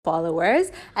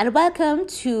followers, and welcome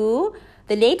to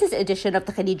the latest edition of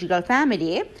the Khaliji Girl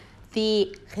family,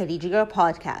 the Khaliji Girl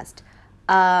podcast.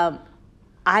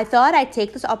 I thought I'd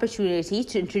take this opportunity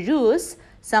to introduce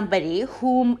somebody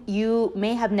whom you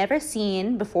may have never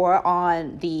seen before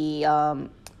on the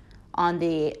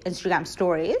Instagram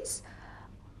stories.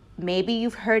 Maybe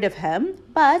you've heard of him,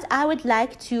 but I would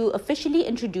like to officially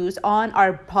introduce on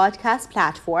our podcast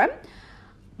platform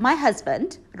my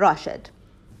husband, Rashid.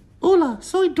 Hola,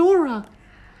 soy Dora.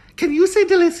 Can you say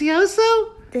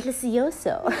delicioso?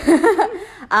 Delicioso.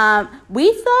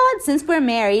 We thought since we're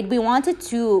married, we wanted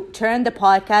to turn the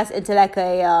podcast into like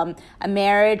a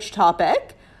marriage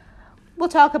topic. We'll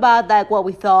talk about like what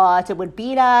we thought it would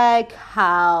be like,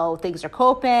 how things are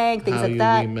coping, things like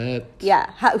that. How we met.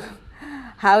 Yeah,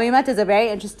 how we met is a very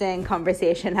interesting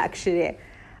conversation, actually.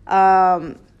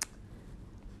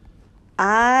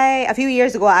 A few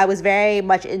years ago, I was very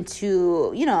much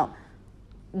into,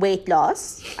 weight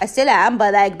loss. I still am,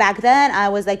 but like back then, I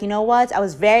was like, you know what? I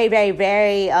was very, very,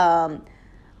 very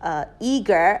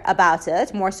eager about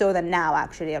it, more so than now,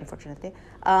 actually, unfortunately.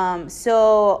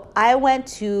 So I went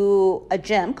to a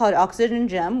gym called Oxygen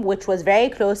Gym, which was very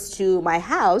close to my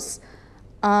house.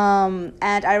 And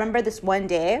I remember this one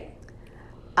day,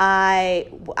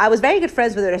 I was very good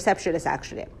friends with the receptionist,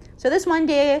 actually. So this one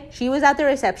day, she was at the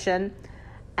reception,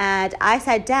 and I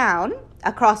sat down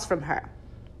across from her.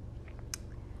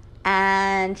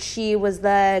 And she was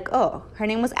like, oh, her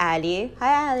name was Ali.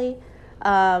 Hi,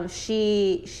 Ali.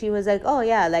 She was like, oh,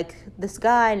 yeah, like this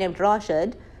guy named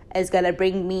Rashid is going to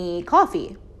bring me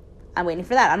coffee. I'm waiting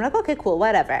for that. I'm like, okay, cool,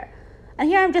 whatever. And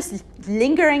here I'm just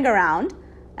lingering around.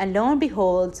 And lo and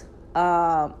behold,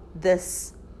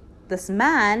 this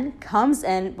man comes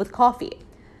in with coffee.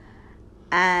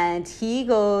 And he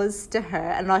goes to her,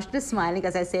 and Rashid is smiling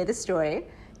as I say the story.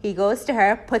 He goes to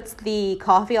her, puts the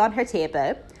coffee on her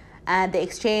table, and they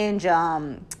exchange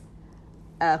a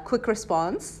quick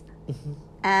response. Mm-hmm.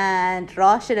 And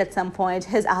Rashid, at some point,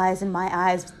 his eyes and my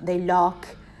eyes, they lock.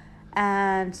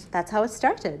 And that's how it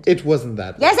started. It wasn't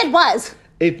that. Yes, it was.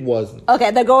 It wasn't.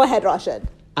 Okay, then go ahead, Rashid.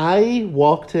 I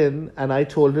walked in and I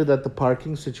told her that the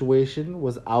parking situation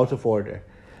was out of order.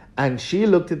 And she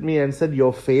looked at me and said,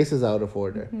 your face is out of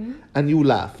order. Mm-hmm. And you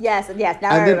laughed. Yes, now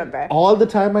I remember. All the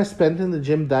time I spent in the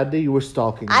gym that day, you were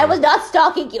stalking me. I was not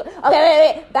stalking you.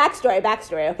 Okay, wait.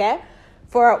 Backstory, okay?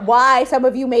 For why some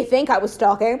of you may think I was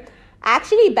stalking.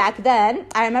 Actually, back then,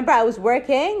 I remember I was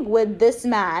working with this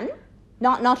man,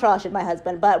 not Rashid, my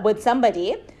husband, but with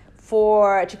somebody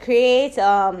to create,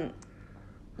 to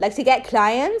get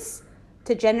clients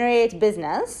to generate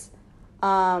business.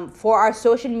 For our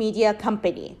social media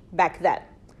company back then.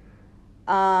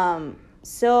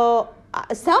 So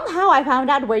somehow I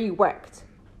found out where you worked.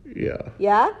 Yeah?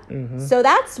 Mm-hmm. So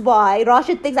that's why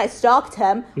Rashid thinks I stalked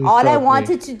him. All I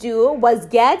wanted to do was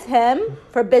get him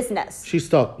for business. She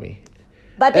stalked me.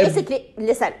 But basically,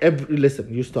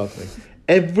 listen, you stalked me.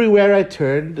 Everywhere I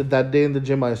turned that day in the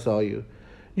gym, I saw you.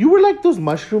 You were like those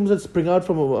mushrooms that spring out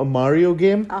from a Mario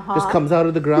game. Uh-huh. Just comes out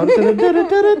of the ground.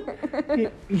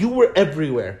 You were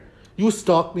everywhere. You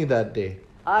stalked me that day.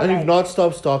 All and right. You've not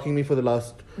stopped stalking me for the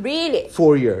last... Really?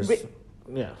 4 years.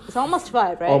 Yeah. It's almost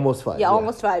 5, right? Almost 5. Yeah,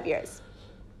 almost 5 years.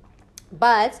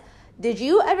 But did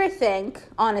you ever think,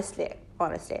 honestly,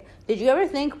 did you ever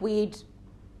think we'd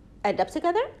end up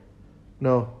together?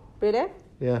 No. Really?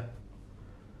 Yeah.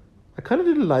 I kind of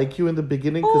didn't like you in the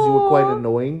beginning because you were quite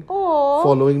annoying.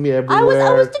 Following me everywhere.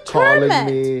 I was determined. Calling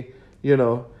me,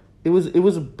 It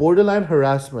was borderline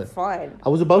harassment. Fine. I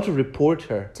was about to report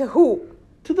her. To who?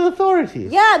 To the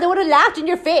authorities. Yeah, they would have laughed in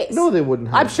your face. No, they wouldn't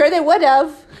have. I'm sure they would have.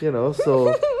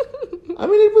 So... I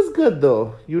mean, it was good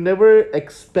though. You never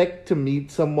expect to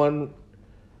meet someone...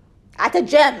 at a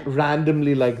gym.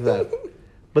 Randomly like that.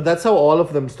 But that's how all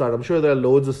of them start. I'm sure there are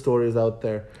loads of stories out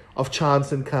there. Of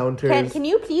chance encounters. Can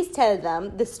you please tell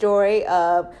them the story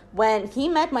of when he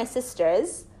met my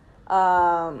sisters?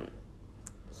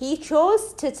 He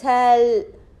chose to tell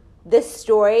this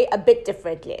story a bit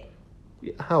differently.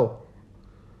 How?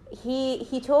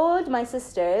 He told my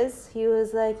sisters, he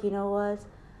was like, you know what?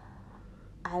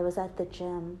 I was at the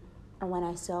gym, and when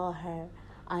I saw her,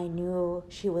 I knew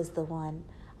she was the one.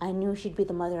 I knew she'd be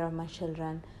the mother of my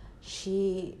children.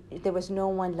 There was no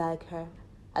one like her.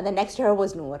 And then next to her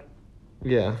was Noor.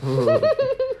 Yeah.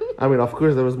 I mean, of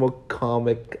course, there was more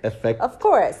comic effect. Of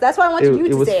course. That's why I wanted you to say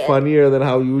it. It was funnier than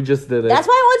how you just did it. That's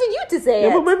why I wanted you to say it.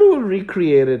 Yeah, but maybe we'll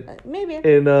recreate it. Maybe.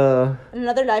 In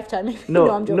another lifetime. Maybe. No,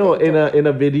 I'm joking. No, in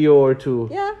a video or two.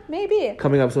 Yeah, maybe.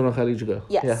 Coming up soon on Khaliji Girl.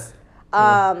 Yes.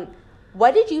 Yeah.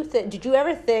 What did you think? Did you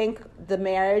ever think the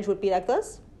marriage would be like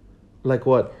this? Like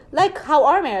what? Like how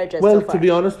our marriage is Well, so far. to be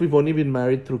honest, we've only been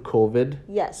married through COVID.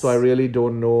 Yes. So I really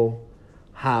don't know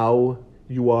how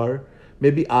you are.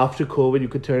 Maybe after COVID, you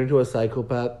could turn into a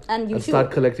psychopath And you too.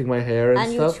 start collecting my hair and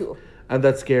And you stuff. too. And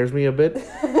that scares me a bit.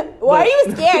 Why are you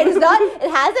scared? It's not.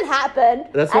 It hasn't happened.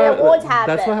 That's and why. it won't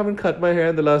happen. That's why I haven't cut my hair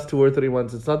in the last 2 or 3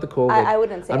 months. It's not the COVID. I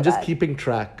wouldn't say I'm just that. keeping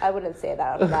track. I wouldn't say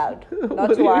that out loud.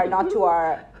 What do you Not to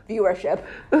our viewership.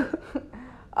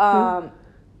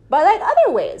 But like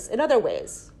in other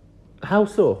ways. How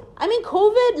so? I mean,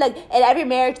 COVID, like in every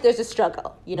marriage, there's a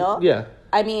struggle, you know? Yeah.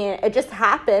 I mean, it just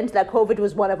happened that COVID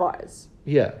was one of ours.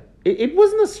 Yeah. It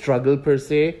wasn't a struggle per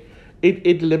se.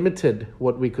 It limited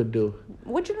what we could do.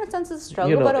 Which in a sense is a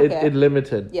struggle, You know, but okay. it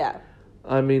limited. Yeah.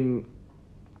 I mean,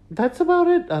 that's about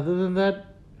it. Other than that,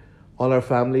 all our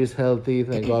family is healthy.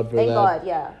 Thank God for Thank that. God,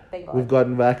 yeah. Thank God. We've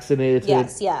gotten vaccinated.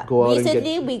 Yes, yeah. Go out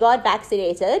Recently, and get, we got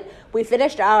vaccinated. We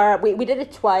finished we did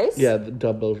it twice. yeah, the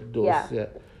double dose. Yeah. Yeah.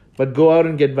 But go out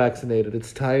and get vaccinated.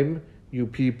 It's time you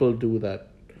people do that.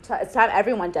 It's time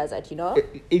everyone does it, you know?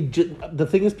 The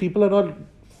thing is, people are not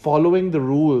following the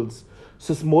rules.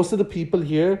 So most of the people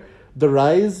here, the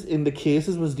rise in the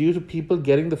cases was due to people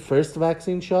getting the first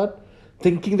vaccine shot,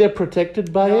 thinking they're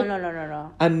protected by it,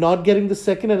 No. and not getting the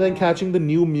second and then catching the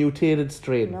new mutated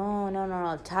strain. No.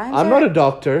 I'm not a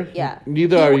doctor. Yeah.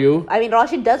 Neither are you. I mean,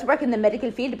 Rashid does work in the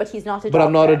medical field, but he's not a doctor. But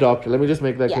I'm not a doctor. Let me just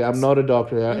make that clear. Yes. I'm not a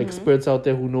doctor. There are experts out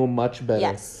there who know much better.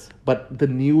 Yes. But the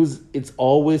news, it's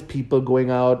always people going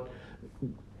out,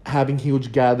 having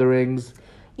huge gatherings.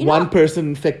 You know- One person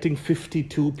infecting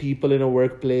 52 people in a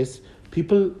workplace.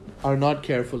 People are not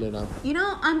careful enough. You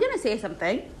know, I'm going to say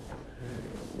something.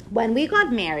 When we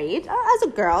got married, as a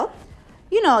girl,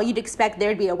 you know, you'd expect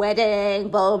there'd be a wedding,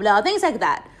 blah, blah, things like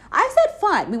that. I said,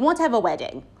 fine, we won't have a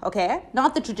wedding, okay?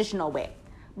 Not the traditional way.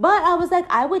 But I was like,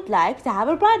 I would like to have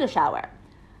a bridal shower.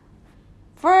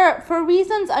 For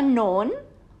reasons unknown,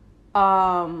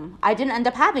 I didn't end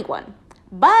up having one.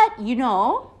 But, you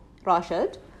know,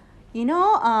 Rashid,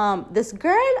 this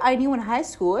girl I knew in high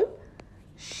school,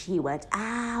 she went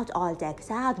out, all decked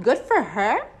out. Good for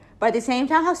her. But at the same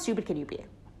time, how stupid can you be?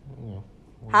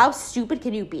 How stupid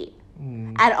can you be?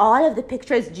 And all of the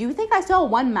pictures, do you think I saw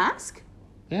one mask?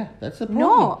 Yeah, that's the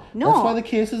problem. No. That's why the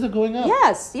cases are going up.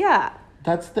 Yes, yeah.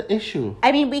 That's the issue.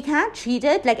 I mean, we can't treat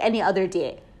it like any other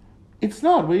day. It's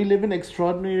not. We live in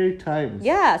extraordinary times.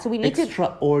 Yeah, so we need to...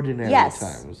 Extraordinary Yes,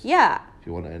 times. yeah. If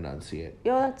you want to enunciate.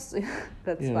 Yo, that's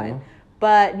You fine. know?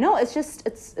 But no, it's just,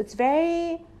 it's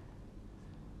very...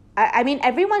 I mean,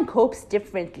 everyone copes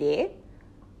differently.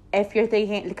 If you're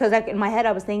thinking... Because like in my head,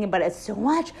 I was thinking, but it's so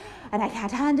much, and I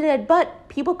can't handle it. But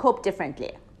people cope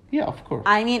differently. Yeah, of course.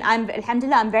 I mean,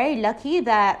 alhamdulillah, I'm very lucky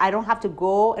that I don't have to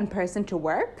go in person to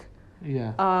work.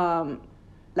 Yeah.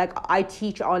 Like I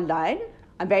teach online.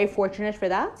 I'm very fortunate for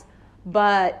that.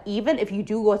 But even if you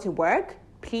do go to work,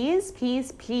 please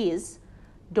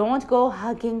don't go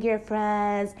hugging your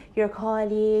friends, your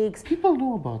colleagues. People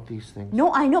know about these things.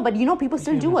 No, I know, but you know, people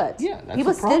still do it. Yeah, that's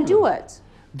people the still do problem. it.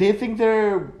 They think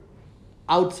they're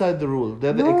outside the rule.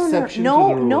 They're the exception to the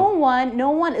rule.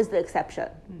 No one is the exception.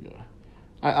 Yeah.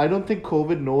 I don't think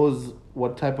COVID knows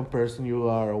what type of person you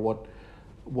are or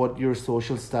what your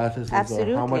social status is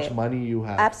Absolutely. or how much money you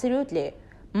have. Absolutely.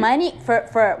 Money,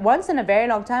 for once in a very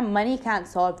long time, money can't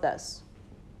solve this.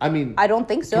 I mean, I don't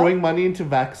think so. Throwing money into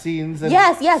vaccines and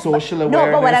Yes. social No,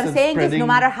 awareness. but what I'm and saying is, spreading- no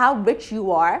matter how rich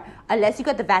you are, unless you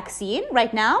got the vaccine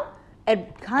right now,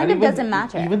 it kind and of even- doesn't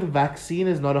matter. Even the vaccine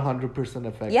is not 100%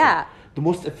 effective. Yeah. The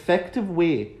most effective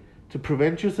way to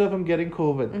prevent yourself from getting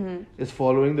COVID is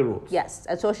following the rules. Yes,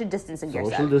 and social distancing Social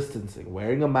yourself. distancing,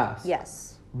 wearing a mask,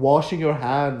 Yes. washing your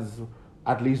hands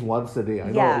at least once a day.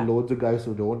 I Yeah. know loads of guys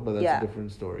who don't, but that's Yeah. a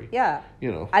different story. Yeah.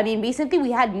 You know. I mean, recently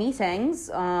we had meetings,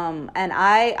 and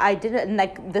I did it. And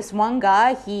like this one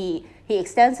guy, he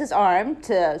extends his arm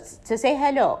to say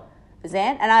hello,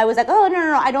 Zain, and I was like, oh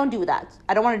no, I don't do that.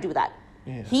 I don't want to do that.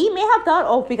 Yeah. He may have thought,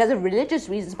 oh, because of religious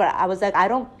reasons, but I was like, I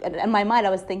don't. In my mind, I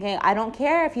was thinking, I don't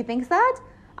care if he thinks that.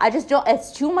 I just don't.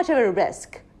 It's too much of a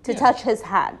risk to touch his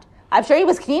hand. I'm sure he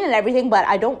was clean and everything, but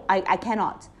I don't. I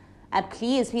cannot. And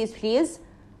please,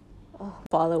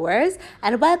 followers,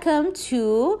 and welcome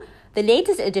to the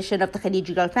latest edition of the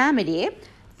Khaliji Girl family,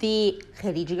 the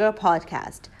Khaliji Girl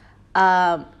podcast.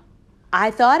 I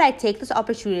thought I'd take this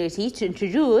opportunity to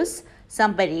introduce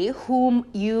somebody whom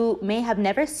you may have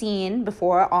never seen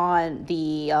before on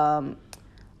the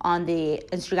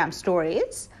Instagram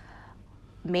stories.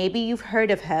 Maybe you've heard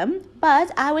of him,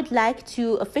 but I would like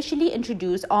to officially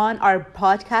introduce on our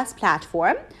podcast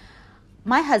platform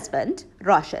my husband,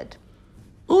 Rashid.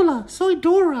 Hola, soy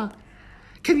Dora.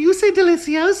 Can you say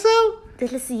delicioso?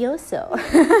 Delicioso.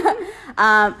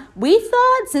 We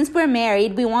thought since we're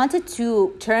married, we wanted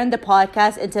to turn the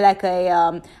podcast into like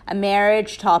a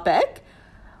marriage topic.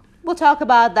 We'll talk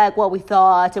about like what we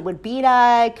thought it would be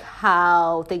like,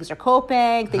 how things are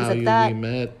coping, things like that. How we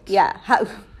met. Yeah,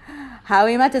 how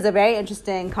we met is a very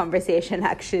interesting conversation,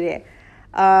 actually.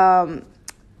 A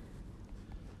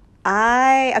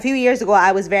few years ago,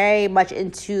 I was very much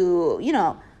into,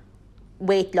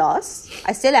 weight loss.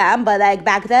 I still am, but like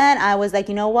back then, I was like,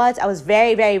 you know what? I was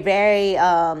very, very, very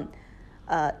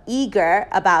eager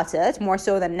about it, more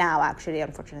so than now, actually,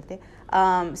 unfortunately.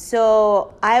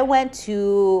 So I went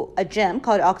to a gym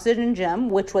called Oxygen Gym,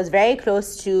 which was very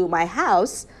close to my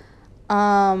house.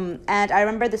 And I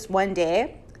remember this one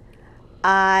day,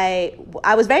 I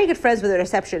was very good friends with the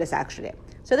receptionist, actually.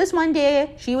 So this one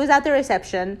day, she was at the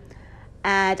reception,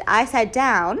 and I sat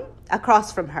down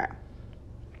across from her.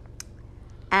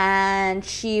 And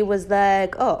she was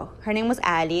like, her name was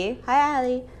Ali.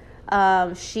 Hi,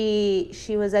 Ali.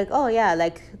 She was like,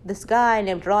 like this guy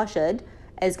named Rashid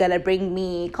is gonna bring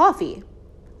me coffee.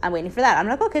 I'm waiting for that. I'm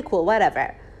like, okay, cool,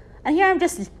 whatever. And here I'm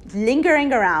just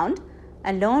lingering around,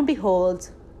 and lo and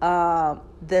behold,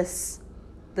 this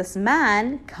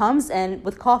man comes in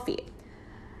with coffee.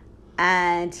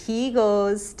 And he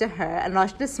goes to her, and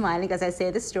Rashid is smiling as I say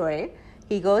the story.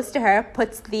 He goes to her,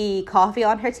 puts the coffee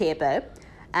on her table,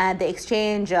 and they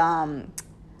exchange a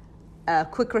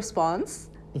quick response.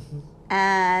 Mm-hmm.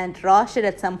 And Rashid,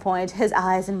 at some point, his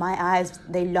eyes and my eyes,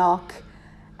 they lock.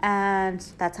 And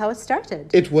that's how it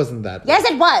started. It wasn't that. Yes,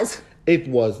 it was. It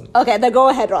wasn't. Okay, then go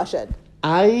ahead, Rashid.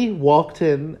 I walked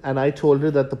in and I told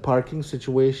her that the parking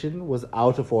situation was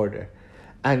out of order.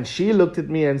 And she looked at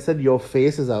me and said, your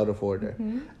face is out of order.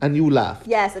 Mm-hmm. And you laughed.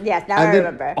 Yes, now I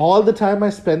remember. All the time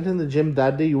I spent in the gym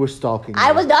that day, you were stalking me.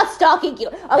 I was not stalking you.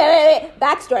 Okay, wait.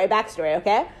 Backstory,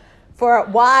 okay? For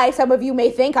why some of you may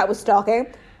think I was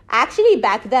stalking. Actually,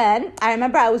 back then, I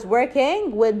remember I was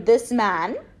working with this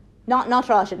man, not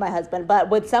Rashid, my husband,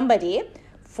 but with somebody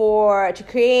to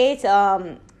create,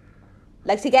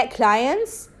 to get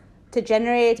clients to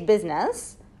generate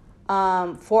business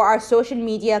for our social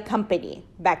media company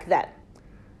back then.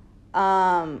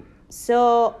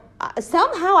 So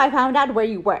somehow I found out where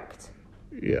you worked.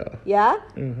 Yeah. Yeah?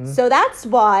 Mm-hmm. So that's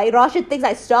why Rashid thinks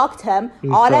I stalked him.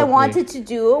 All I wanted to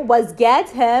do was get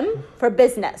him for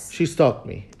business. She stalked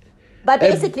me. But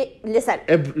basically,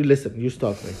 listen, you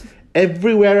stalked me.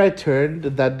 Everywhere I turned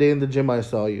that day in the gym, I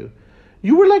saw you.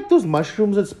 You were like those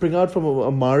mushrooms that spring out from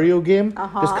a Mario game.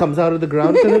 Uh-huh. Just comes out of the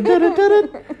ground.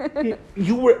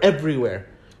 You were everywhere.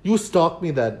 You stalked me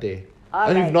that day.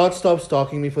 And you've not stopped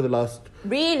stalking me for the last...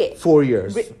 Really? 4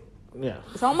 years. Yeah.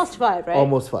 It's almost 5, right?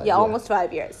 Almost 5. Yeah, almost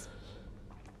 5 years.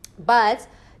 But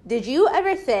did you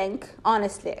ever think,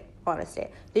 honestly,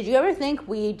 did you ever think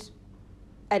we'd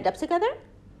end up together?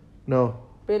 No.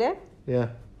 Really? Yeah.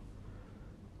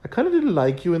 I kind of didn't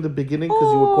like you in the beginning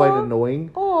because you were quite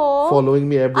annoying. Following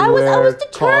me everywhere. I was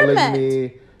determined. Calling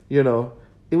me,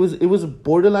 It was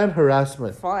borderline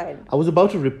harassment. Fine. I was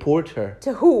about to report her.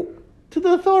 To who? To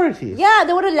the authorities. Yeah,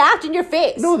 they would have laughed in your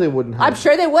face. No, they wouldn't have. I'm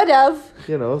sure they would have.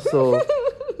 So...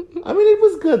 I mean, it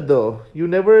was good, though. You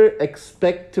never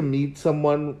expect to meet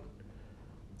someone...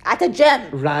 at a gym.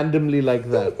 Randomly like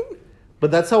that.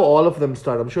 But that's how all of them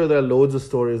start. I'm sure there are loads of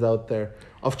stories out there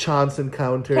of chance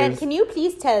encounters. Can you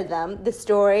please tell them the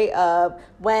story of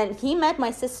when he met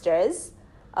my sisters?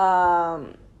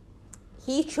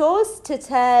 He chose to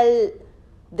tell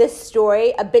this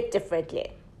story a bit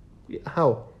differently.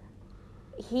 How?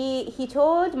 He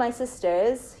told my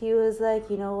sisters, he was like,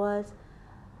 you know what?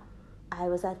 I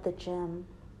was at the gym,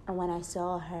 and when I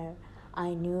saw her, I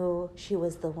knew she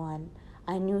was the one.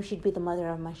 I knew she'd be the mother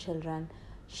of my children.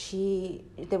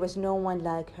 There was no one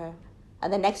like her.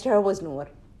 And then next to her was Noor.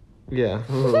 Yeah.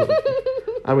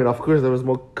 I mean, of course, there was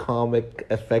more comic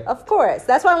effect. Of course.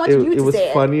 That's why I wanted you to say it. It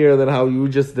was funnier than how you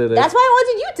just did it. That's why I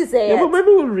wanted you to say it. Yeah, but maybe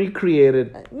we'll recreate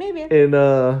it. Maybe. In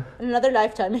another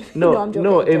lifetime. I'm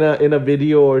joking. In a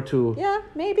video or two. Yeah,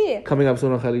 maybe. Coming up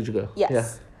soon on Khalijuga.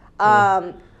 Yes.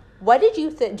 Yeah. What did you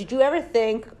think? Did you ever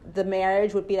think the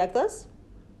marriage would be like this?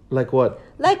 Like what?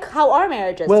 Like how our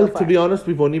marriage is Well, so far. to be honest,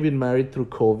 we've only been married through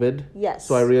COVID. Yes.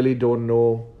 So I really don't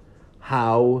know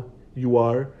how you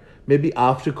are. Maybe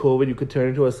after COVID, you could turn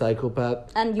into a psychopath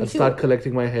and start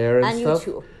collecting my hair and stuff.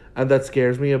 You too. And that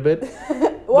scares me a bit.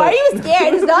 Why are you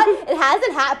scared? It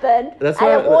hasn't happened. It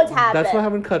won't happen. That's why I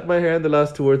haven't cut my hair in the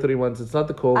last 2 or 3 months. It's not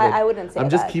the COVID. I wouldn't say that. I'm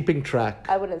just keeping track.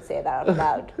 I wouldn't say that out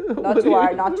loud.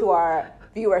 not to our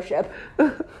viewership.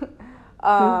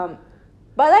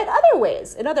 But like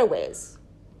in other ways.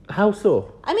 How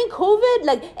so? I mean, COVID,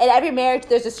 like in every marriage,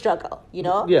 there's a struggle,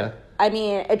 Yeah. I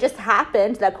mean, it just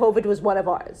happened that COVID was one of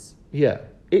ours. Yeah.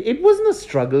 It wasn't a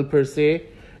struggle per se.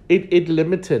 It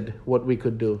limited what we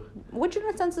could do. Which in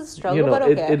a sense is a struggle, You know, but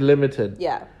okay. it limited.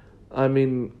 Yeah. I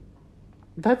mean,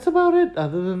 that's about it.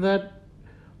 Other than that,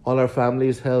 all our family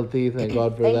is healthy. Thank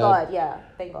God for Thank that. God, yeah.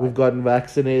 Thank God. We've gotten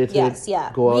vaccinated. Yes,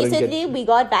 yeah. Go out Recently, we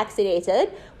got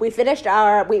vaccinated. We finished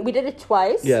we did it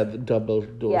twice. Yeah, the double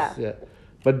dose. Yeah. Yeah.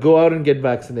 But go out and get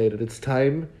vaccinated. It's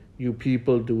time you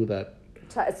people do that.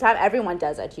 It's time everyone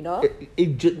does it, you know?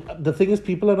 The thing is,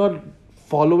 people are not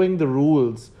following the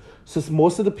rules. So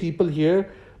most of the people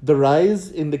here, the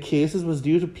rise in the cases was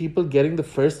due to people getting the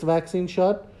first vaccine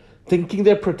shot, thinking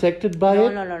they're protected by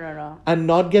it. No. And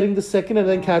not getting the second and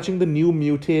then catching the new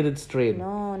mutated strain.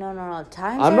 No.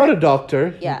 I'm not a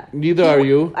doctor. Yeah. Neither are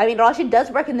you. I mean, Rashid does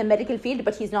work in the medical field,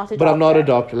 but he's not a doctor. But I'm not a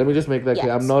doctor. Let me just make that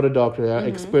clear. Yes. I'm not a doctor. There are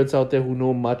experts out there who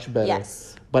know much better.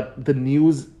 Yes. But the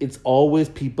news, it's always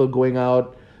people going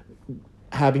out,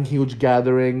 having huge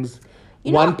gatherings.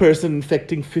 One person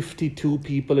infecting 52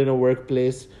 people in a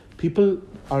workplace. People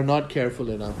are not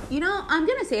careful enough. You know, I'm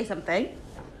going to say something.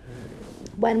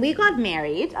 When we got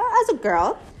married, as a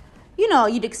girl, you know,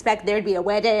 you'd expect there'd be a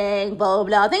wedding, blah, blah,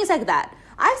 blah, things like that.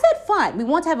 I said, fine, we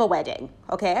won't have a wedding,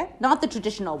 okay? Not the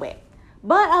traditional way.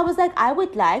 But I was like, I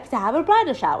would like to have a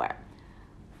bridal shower.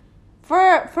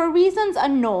 For reasons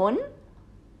unknown,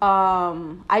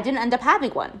 I didn't end up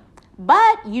having one.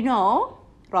 But, you know,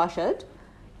 Rashid,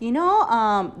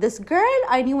 this girl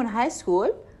I knew in high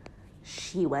school,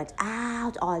 she went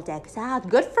out, all decked out.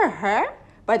 Good for her.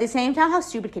 But at the same time, how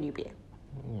stupid can you be?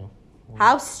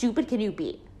 How stupid can you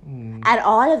be? And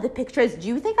all of the pictures, do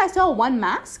you think I saw one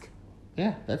mask?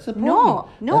 Yeah, that's the problem.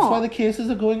 No. That's why the cases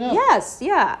are going up. Yes,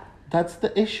 yeah. That's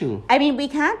the issue. I mean, we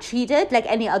can't treat it like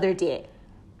any other day.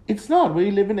 It's not.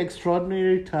 We live in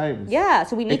extraordinary times. Yeah,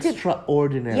 so we need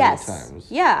extraordinary times.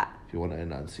 Yeah. If you want to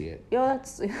enunciate. Yeah,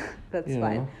 that's You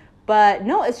fine. know? But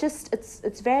no, it's just,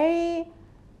 it's very...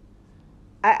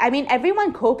 I mean,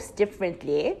 everyone copes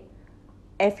differently.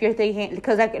 If you're thinking...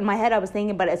 Because like in my head, I was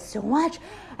thinking, but it's so much,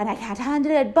 and I can't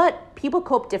handle it. But people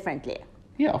cope differently.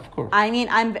 Yeah, of course. I mean,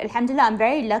 alhamdulillah, I'm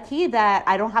very lucky that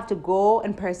I don't have to go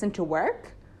in person to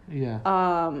work. Yeah.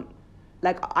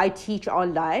 Like, I teach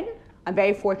online. I'm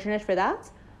very fortunate for that.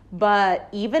 But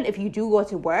even if you do go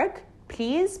to work,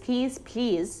 please,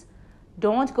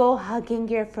 don't go hugging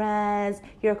your friends,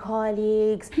 your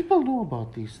colleagues. People know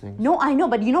about these things. No, I know,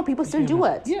 but people still do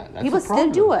it. Yeah, that's people the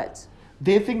problem. still do it.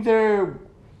 They think they're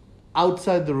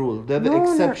outside the rule. They're the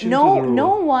exception to the rule.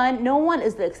 No one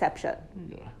is the exception.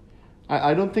 Yeah.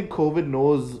 I don't think COVID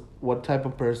knows what type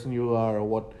of person you are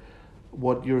or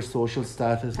what your social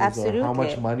status is or how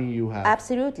much money you have.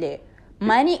 Absolutely.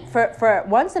 Money, for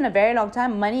once in a very long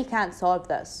time, money can't solve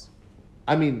this.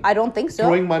 I mean, I don't think so.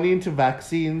 Throwing money into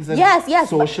vaccines and yes,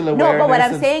 social awareness. No, but what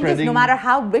I'm saying spreading... is no matter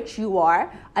how rich you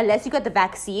are, unless you get the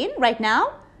vaccine right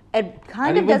now, it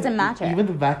kind of doesn't matter. Even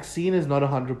the vaccine is not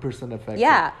 100% effective.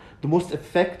 Yeah. The most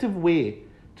effective way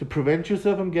to prevent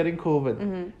yourself from getting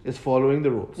COVID is following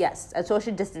the rules. Yes, and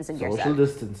social distancing yourself. Social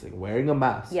distancing, wearing a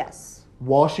mask. Yes.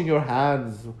 Washing your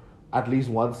hands at least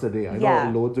once a day. I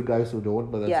know loads of guys who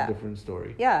don't, but that's a different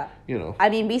story. Yeah. You know. I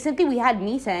mean, recently we had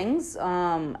meetings,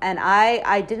 and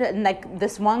I did it, and like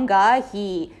this one guy,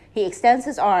 he extends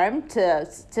his arm to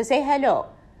say hello,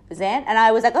 Zain, and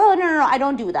I was like, oh, no, I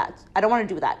don't do that. I don't want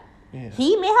to do that. Yeah.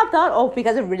 He may have thought,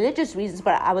 because of religious reasons,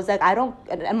 but I was like,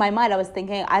 in my mind, I was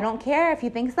thinking, I don't care if he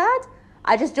thinks that.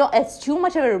 I just don't, it's too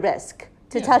much of a risk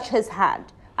to touch his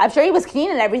hand. I'm sure he was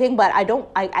clean and everything, but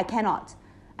I cannot.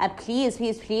 And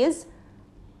please.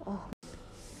 Oh.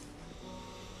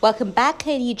 Welcome back,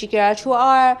 Khadija, to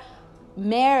our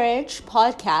marriage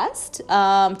podcast.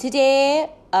 Today,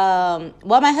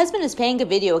 my husband is playing a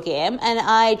video game, and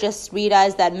I just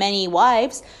realized that many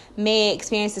wives may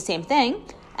experience the same thing.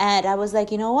 And I was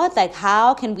like, you know what? Like,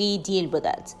 how can we deal with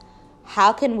it?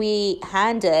 How can we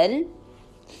handle,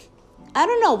 I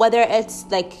don't know, whether it's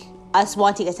like us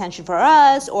wanting attention for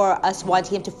us or us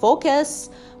wanting him to focus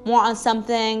more on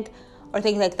something or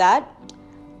things like that.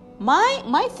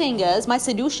 My thing is, my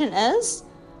solution is,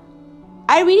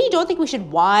 I really don't think we should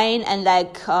whine and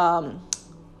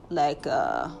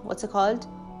what's it called?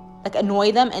 Like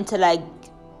annoy them into like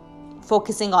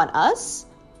focusing on us.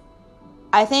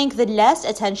 I think the less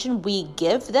attention we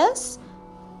give this,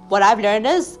 what I've learned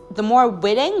is the more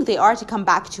willing they are to come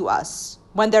back to us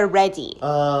when they're ready.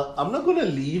 I'm not going to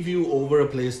leave you over a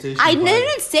PlayStation 5. I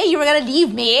didn't say you were going to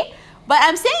leave me, but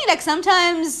I'm saying like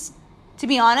sometimes, to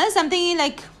be honest, I'm thinking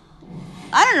like,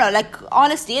 I don't know, like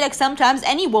honestly, like sometimes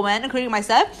any woman, including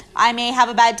myself, I may have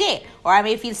a bad day or I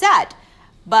may feel sad,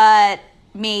 but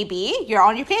maybe you're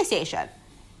on your PlayStation.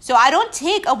 So I don't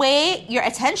take away your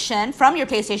attention from your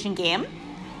PlayStation game.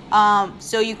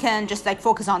 So you can just like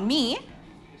focus on me.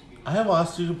 I have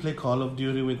asked you to play Call of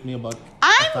Duty with me about.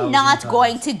 I'm not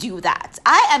going to do that.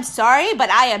 I am sorry,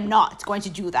 but I am not going to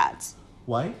do that.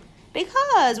 Why?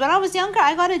 Because when I was younger,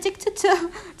 I got addicted to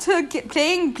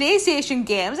playing PlayStation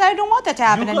games. I don't want that to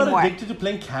happen anymore. You got addicted to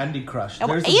playing Candy Crush.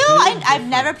 I've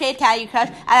never played Candy Crush,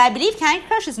 and I believe Candy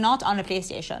Crush is not on a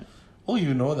PlayStation. Oh,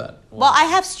 you know that? Well, I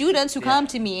have students who come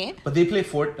to me. But they play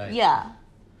Fortnite. Yeah.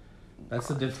 That's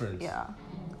the difference. Yeah.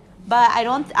 But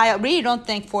I really don't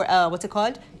think what's it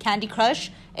called? Candy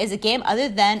Crush is a game other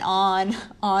than on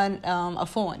a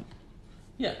phone.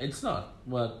 Yeah, it's not.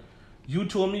 But you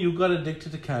told me you got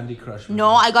addicted to Candy Crush.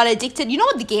 No, I got addicted. You know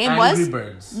what the game was? Angry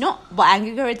Birds. No, but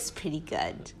Angry Birds is pretty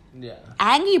good. Yeah.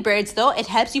 Angry Birds, though, it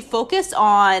helps you focus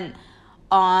on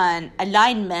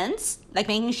alignments, like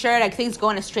making sure like things go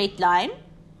in a straight line.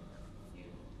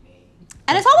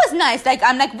 And it's always nice. Like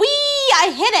I'm like,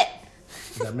 I hit it.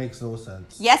 That makes no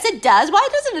sense. Yes, it does. Why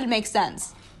doesn't it make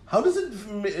sense? How does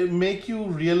it make you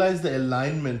realize the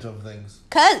alignment of things?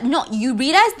 Cause no, you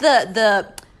realize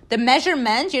the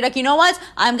measurement. You're like, you know what?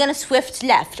 I'm gonna swift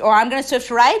left or I'm gonna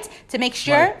swift right to make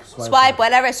sure swipe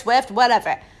whatever, swift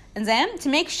whatever, and then to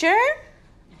make sure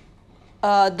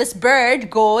this bird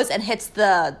goes and hits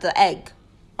the egg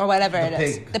or whatever it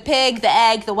is. The pig, the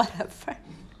egg, the whatever.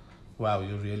 Wow,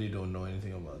 you really don't know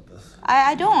anything about this.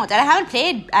 I don't. And I haven't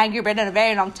played Angry Bird in a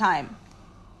very long time.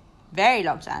 Very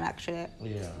long time, actually.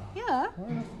 Yeah. Yeah.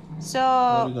 So... What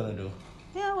are you going to do?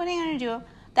 Yeah, what are you going to do?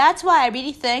 That's why I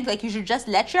really think like you should just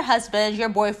let your husband, your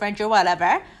boyfriend, your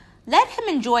whatever, let him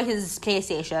enjoy his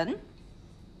PlayStation.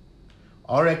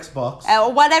 Or Xbox.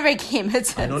 Or whatever game it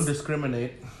is. I don't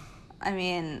discriminate. I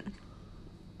mean,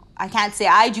 I can't say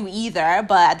I do either,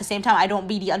 but at the same time, I don't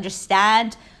really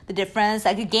understand the difference.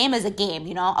 Like a game is a game,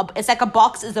 you know? It's like a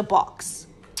box is a box.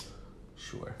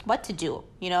 Sure. What to do,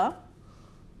 you know?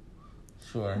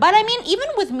 Sure. But I mean, even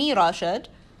with me, Rashid,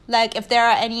 like if there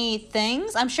are any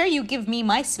things, I'm sure you give me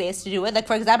my space to do it. Like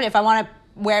for example, if I want to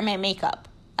wear my makeup,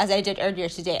 as I did earlier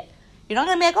today, you're not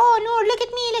going to be like, oh no, look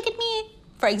at me.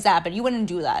 For example, you wouldn't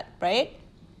do that, right?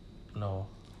 No.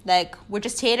 Like we're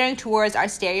just catering towards our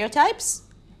stereotypes.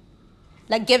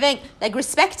 Like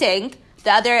respecting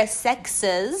the other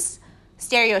sex's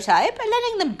stereotype and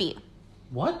letting them be.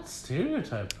 What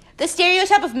stereotype? The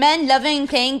stereotype of men loving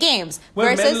playing games. Well,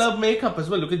 versus... men love makeup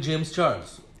as well. Look at James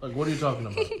Charles. Like, what are you talking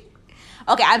about?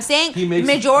 Okay, I'm saying he makes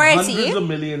majority. Hundreds of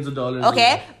millions of dollars.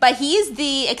 Okay, but he's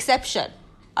the exception.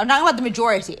 I'm talking about the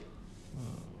majority.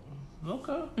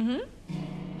 Okay. Mm-hmm.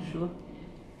 Sure.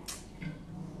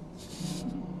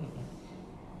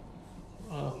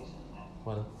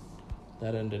 Well,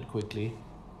 that ended quickly.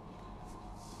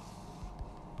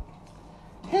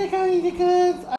 Hey guys,